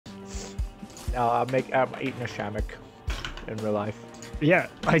I'm eating a shamrock in real life. Yeah,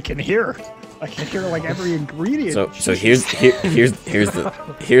 I can hear. I can hear like every ingredient. So here's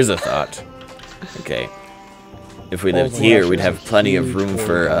a thought. Okay, if we lived here, we'd have plenty of room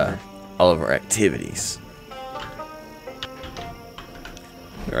for all of our activities.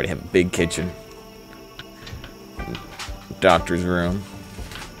 We already have a big kitchen, doctor's room.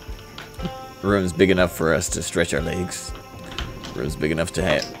 Room's big enough for us to stretch our legs. Room's big enough to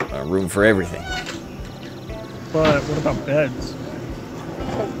have room for everything. But what about beds?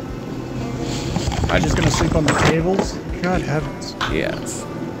 I'm just gonna sleep on the tables? God heavens. Yes.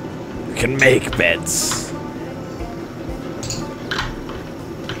 We can make beds.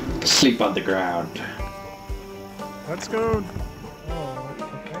 Sleep on the ground. Let's go. Oh,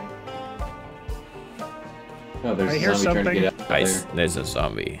 okay. Oh, there's I a hear zombie trying to get out Nice. there. There's a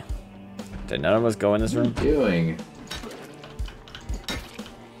zombie. Did none of us go in this room? What are you doing?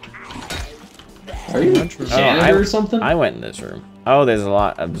 Are you a janitor or something? I went in this room. Oh, there's a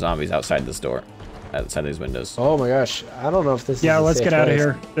lot of zombies outside this door. Outside these windows. Oh my gosh, I don't know if this is Yeah, let's safe get out of place.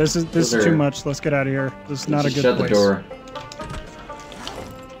 here. This is too much. Let's get out of here. This is not a good Shut place. the door.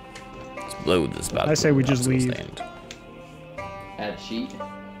 Let's blow this bad I say we boy just off leave. stand. Add sheet.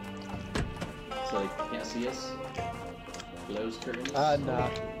 So you can't see us. Close curtains. No.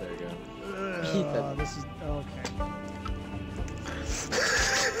 There you go. This is okay.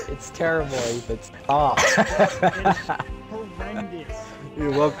 It's terrible, Ethan. Oh. It's horrendous.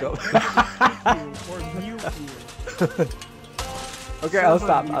 You're welcome. Or mute you. Okay, I'll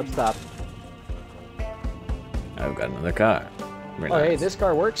stop. I'll stop. I've got another car. Very Oh, hey, nice. this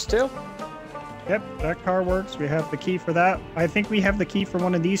car works too? Yep, that car works. We have the key for that. I think we have the key for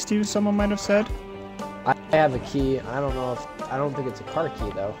one of these two, someone might have said. I have a key. I don't know if... I don't think it's a car key,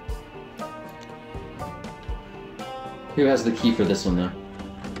 though. Who has the key for this one, though?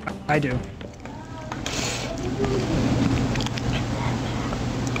 I do.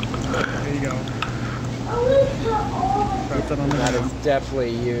 There you go. Drop that on the That is ground.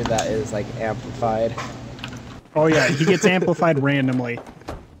 definitely you that is, like, amplified. Oh yeah, he gets amplified randomly.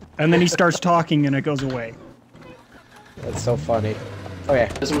 And then he starts talking and it goes away. That's so funny. Okay.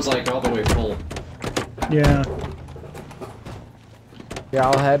 This one's like all the way full. Yeah. Yeah,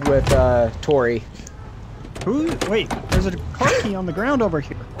 I'll head with, Tori. Who? Wait, there's a car key on the ground over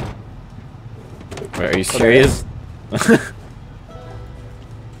here. Wait, are you serious?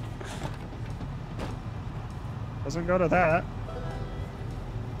 Doesn't go to that.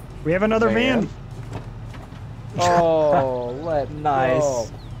 We have another Van. van. Oh, Nice. go.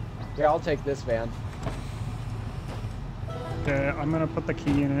 Yeah, I'll take this van. Okay, I'm gonna put the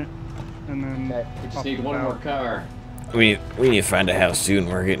key in it, and then. Okay. We just need one more car. We need to find a house soon.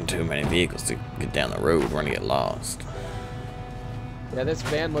 We're getting too many vehicles to get down the road. We're gonna get lost. Yeah, this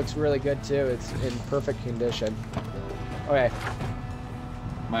van looks really good too. It's in perfect condition. Okay.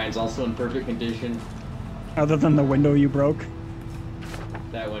 Mine's also in perfect condition. Other than the window you broke.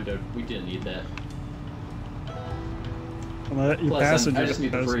 That window, we didn't need that. I'll let you Plus, passengers I just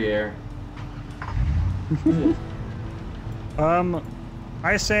need the does. free air.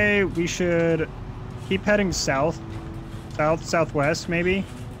 I say we should keep heading south. Southwest, maybe?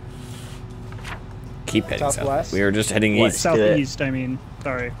 Keep heading Southwest? south. We were just heading What? east. Southeast, I mean.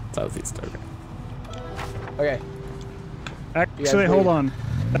 Sorry. Southeast, okay. Okay. Actually, hold on.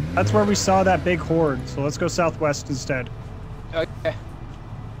 That's where we saw that big horde, so let's go southwest instead. Okay.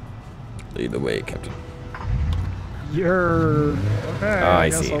 Lead the way, Captain. You're... Okay, Oh, I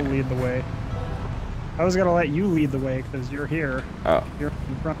guess see. I'll lead the way. I was gonna let you lead the way, because you're here. Oh, You're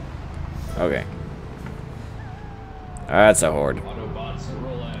in front. okay. That's a horde. Autobots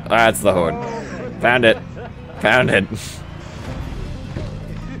roll out. That's the horde. Found it. Found it.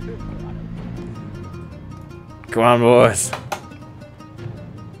 Come on, boys. Oh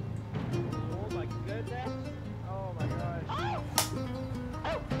my goodness. Oh my gosh.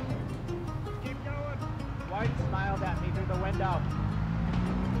 Keep going. White smiled at me through the window.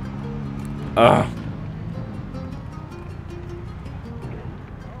 Ugh.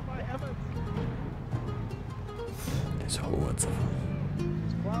 Oh my heavens. There's hordes of them.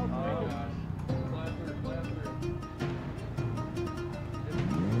 Cloud Oh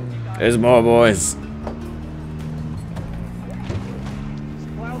gosh. There's more boys.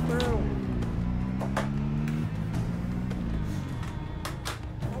 Plow through.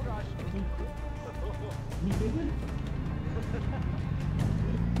 Oh gosh.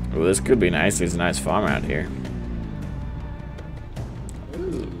 Well, this could be nice. There's a nice farm out here.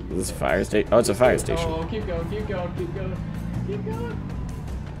 Is this a fire station? Oh, it's a fire station. Oh, keep going, keep going, keep going, keep going.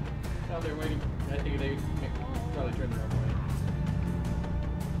 Oh, they're waiting. I think they probably turned the wrong way.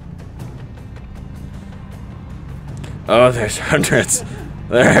 Oh, there's hundreds.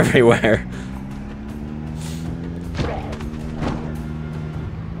 They're everywhere.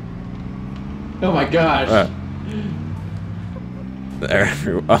 Oh my gosh. They're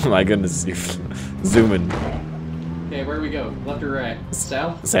everywhere. Oh my goodness, you zooming. Okay, where do we go? Left or right?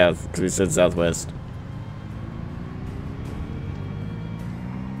 South? South, because we said southwest.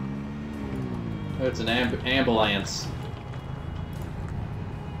 Oh, it's an ambulance.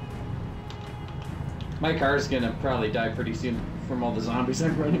 My car's gonna probably die pretty soon from all the zombies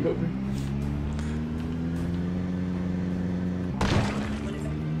I'm running over.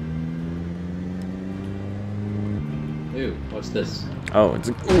 Ooh, what's this? Oh, it's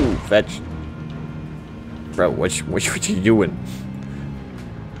a ooh, fetch. Bro, what you doing?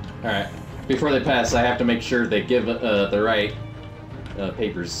 Alright, before they pass, I have to make sure they give the right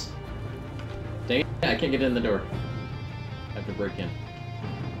papers. Dang it, I can't get in the door. I have to break in.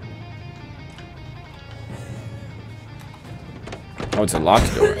 Oh, it's a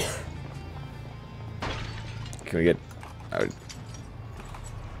locked door. Can we get...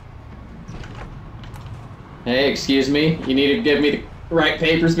 Hey, excuse me. You need to give me the right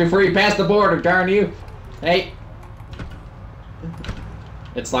papers before you pass the border, darn you. Hey.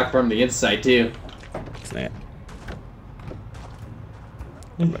 It's locked from the inside, too. Snap.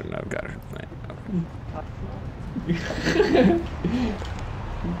 But no, got her. Might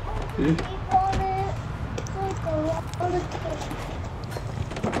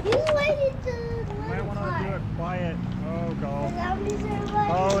want to do it quiet. Oh, God.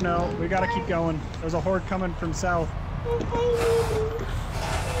 Oh, no. We got to keep going. There's a horde coming from south.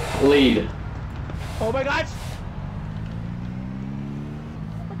 Lead. Oh my gosh!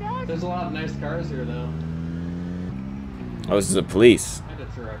 There's a lot of nice cars here, though. Oh, this is a police. And a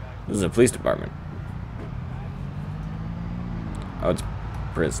truck. This is a police department. Oh, it's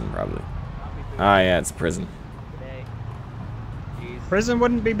prison, probably. Ah, yeah, it's prison. Prison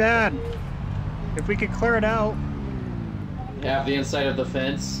wouldn't be bad. If we could clear it out. Have the inside of the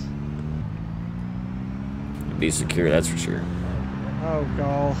fence. It'd be secure, that's for sure. Oh,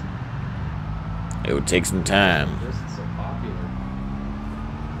 God. It would take some time. This is so popular.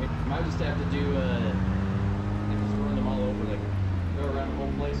 We might just have to do, just run them all over, like, go around the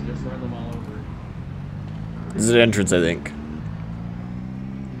whole place and just run them all over. This is an entrance, I think.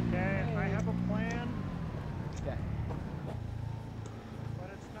 Okay, I have a plan. But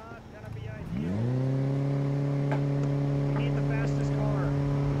it's not gonna be ideal. We need the fastest car.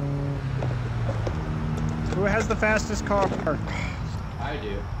 Who has the fastest car? I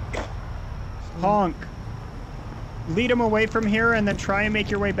do. Honk. Lead them away from here and then try and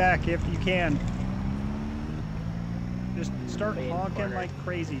make your way back if you can. Just start honking like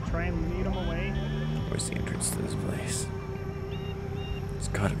crazy. Try and lead them away. Where's the entrance to this place? There's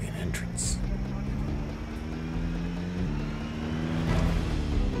gotta be an entrance.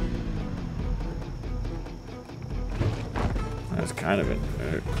 That's kind of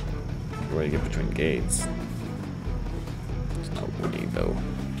a way to get between gates. It's not woody though.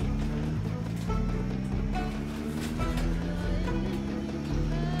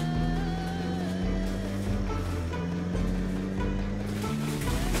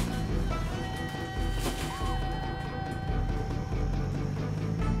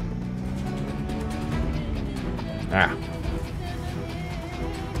 Ah.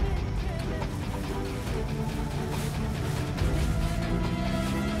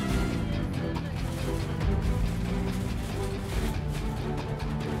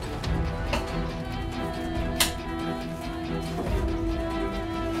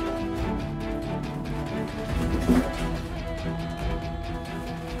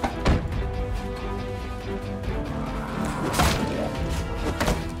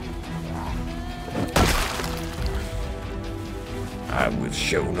 I will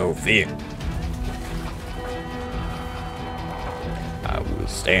show no fear. I will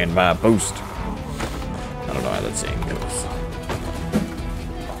stand my post. I don't know how that saying goes.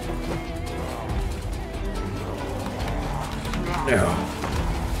 No,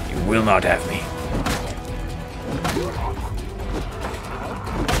 you will not have me.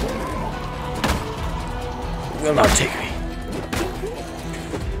 You will not take me.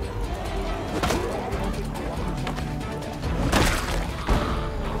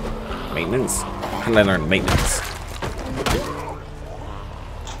 Maintenance? How did I learn maintenance?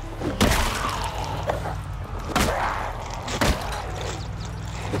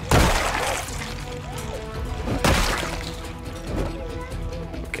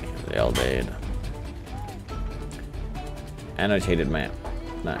 Okay, they all died. Annotated map.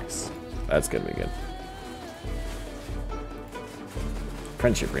 Nice. That's gonna be good.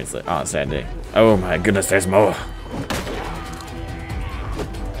 Friendship bracelet. Oh, sad day. Oh my goodness, there's more.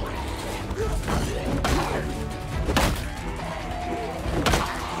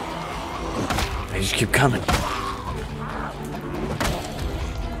 coming.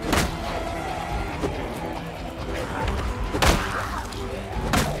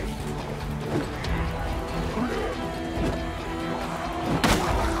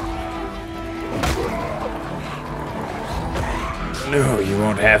 No, you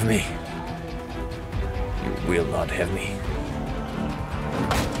won't have me. You will not have me.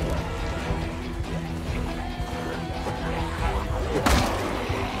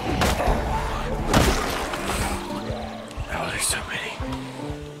 Oh, there's so many.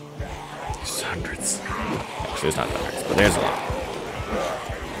 There's hundreds. Actually, there's not hundreds, but there's a lot.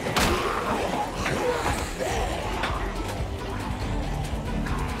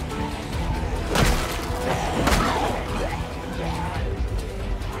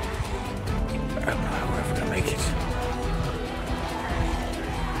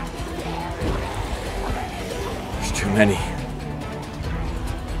 Too many.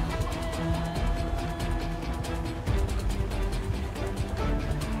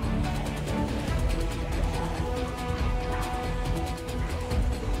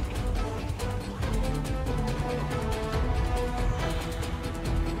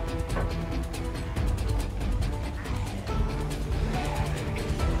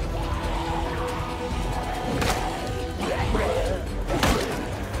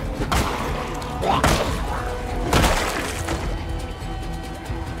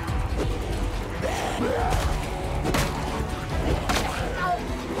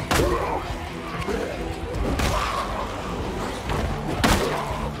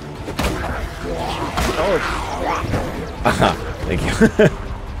 Thank you.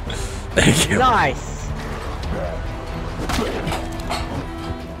 Thank you. Nice.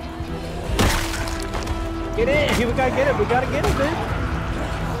 Get in. We gotta get it. We gotta get it, dude.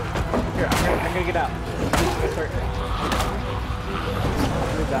 Here, I'm gonna get out.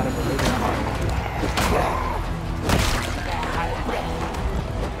 We got it. We got it.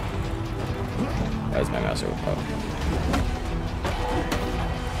 Where's my mouse over? Oh.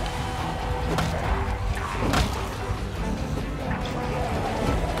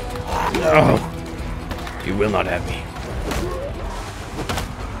 No! You will not have me.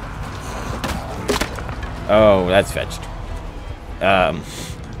 Oh, that's fetched.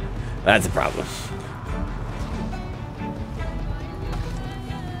 That's a problem.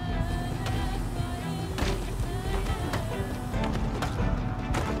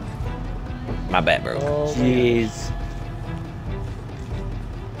 My bad, bro. Oh, jeez.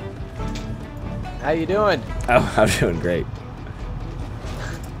 how you doing? Oh, I'm doing great.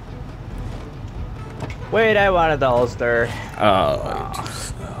 Wait, I wanted the holster. Oh, you're too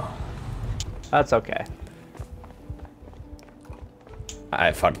slow. That's okay.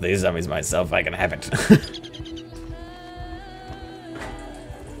 I fought these zombies myself. I can have it.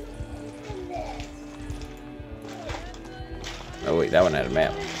 Oh wait, that one had a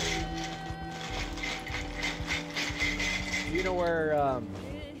map. Do you know where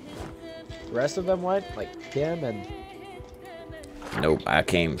the rest of them went? Like Kim and... Nope, I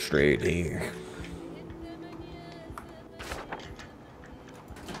came straight here.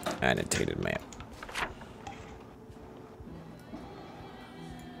 Annotated map.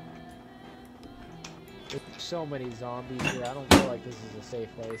 There's so many zombies here. I don't feel like this is a safe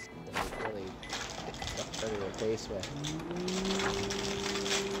place to really get ready to face with.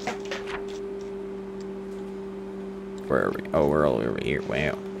 Where are we? Oh, we're all over here.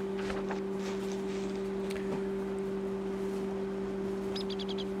 Wow.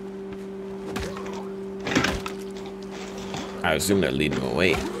 I assume they're leading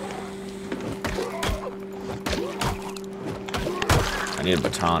away. I need a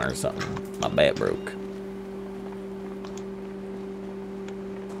baton or something. My bat broke.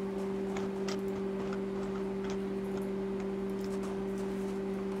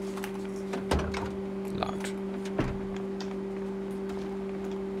 Locked.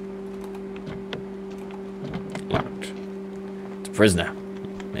 Locked. It's a prisoner.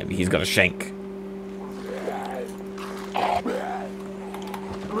 Maybe he's got a shank.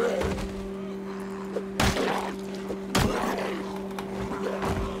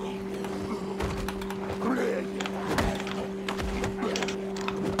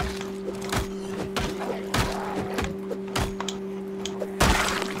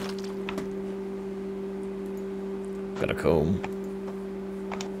 Got a comb.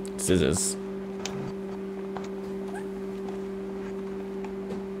 Scissors.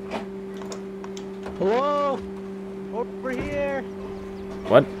 Hello? Over here.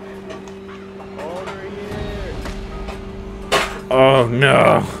 What? Over here. Oh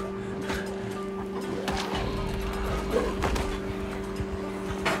no.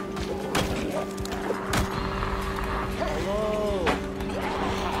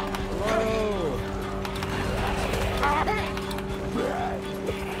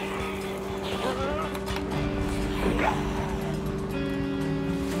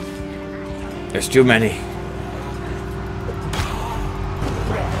 There's too many.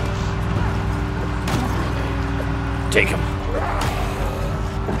 Take him.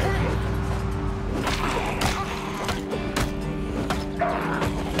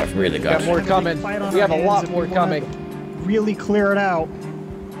 I've really got Got more coming. We have a lot more coming. Really clear it out.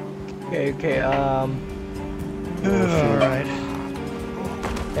 Okay, All right.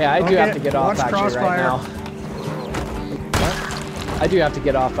 Yeah, I do have to get off watch actually right crossfire. now. What? I do have to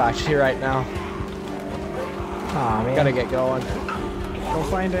get off actually right now. aw, man. Gotta get going. Go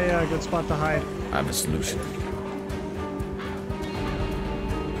find a good spot to hide. I have a solution.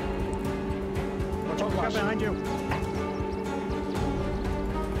 Watch out, guy behind you.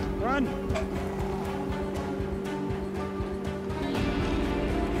 Run.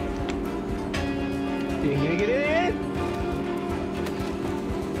 You gonna get in?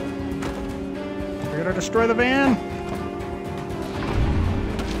 We're gonna destroy the van.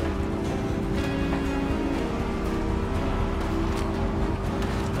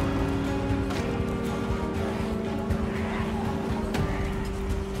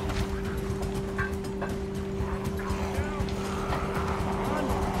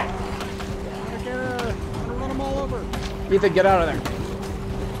 Gotta run them all over. Ethan, get out of there.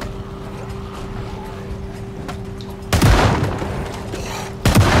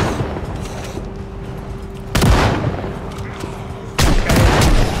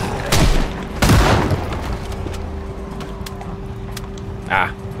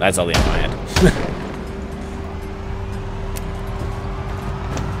 Ah, that's all the ammo I had.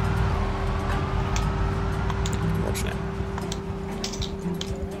 Unfortunate.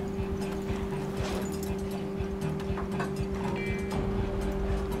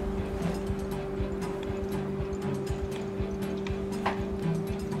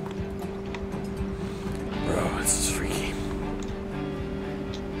 Bro, this is freaky.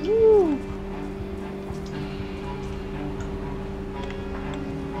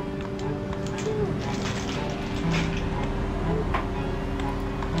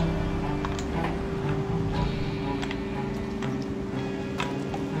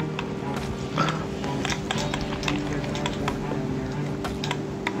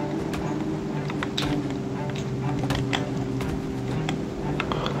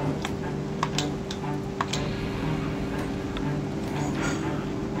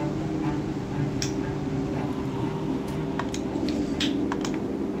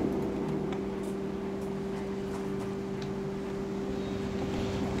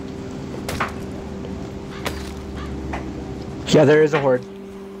 Yeah, there is a horde.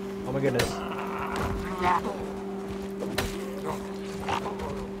 Oh my goodness.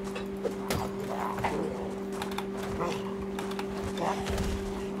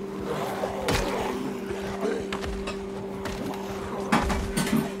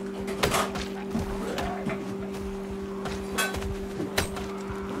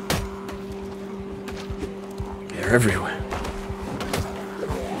 They're everywhere.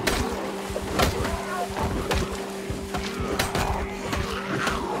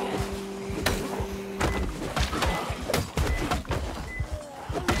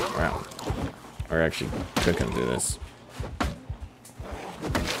 Wow. We're actually cooking through this.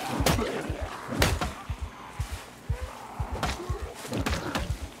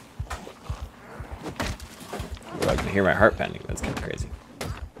 Well, I can hear my heart pounding. That's kind of crazy.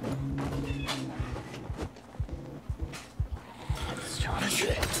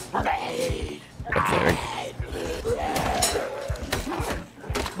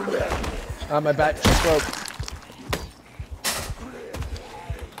 My back just broke.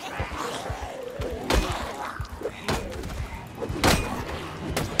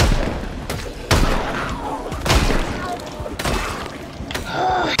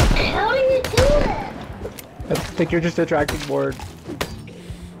 How do you do it? I think you're just attracting more.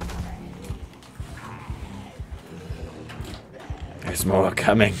 There's more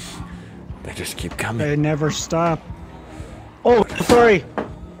coming. They just keep coming. They never stop. Oh, sorry.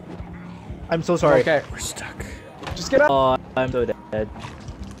 I'm so sorry. Okay, We're stuck. just get up. Oh, I'm so dead.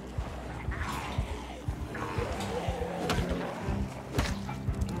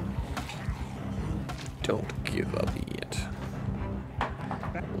 Don't give up yet.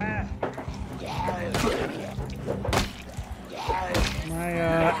 My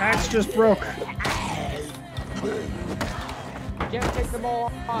axe just broke. Can't take them all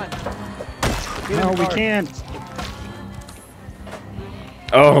on. No, we can't.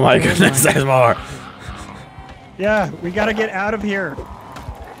 Oh my goodness, there's more. Yeah, we gotta get out of here.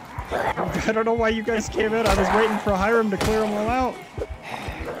 I don't know why you guys came in. I was waiting for Hiram to clear them all out.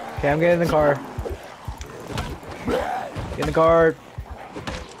 Okay, I'm getting in the car. Get in the car.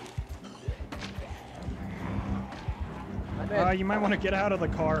 You might want to get out of the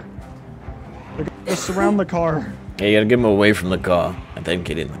car. They're gonna surround the car. Yeah, you gotta get him away from the car, and then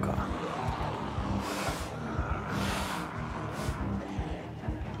get in the car.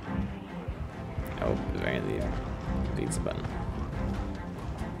 Oh, Randy beats the button.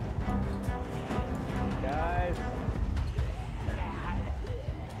 Guys.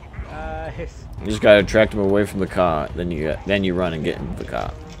 Guys. You just gotta attract him away from the car, then you run and get into the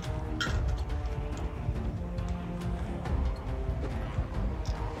car.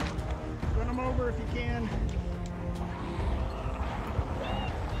 Run him over if you can.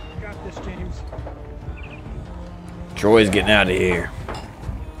 Got this, James. Troy's getting out of here.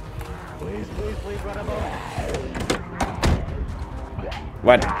 Please, please, please run him over.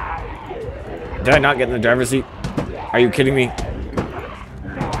 What? Did I not get in the driver's seat? Are you kidding me?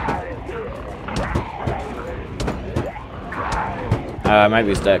 I might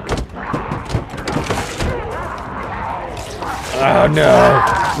be stuck. Oh no!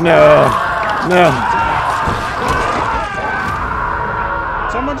 No! No!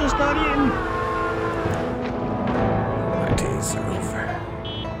 Someone just got in.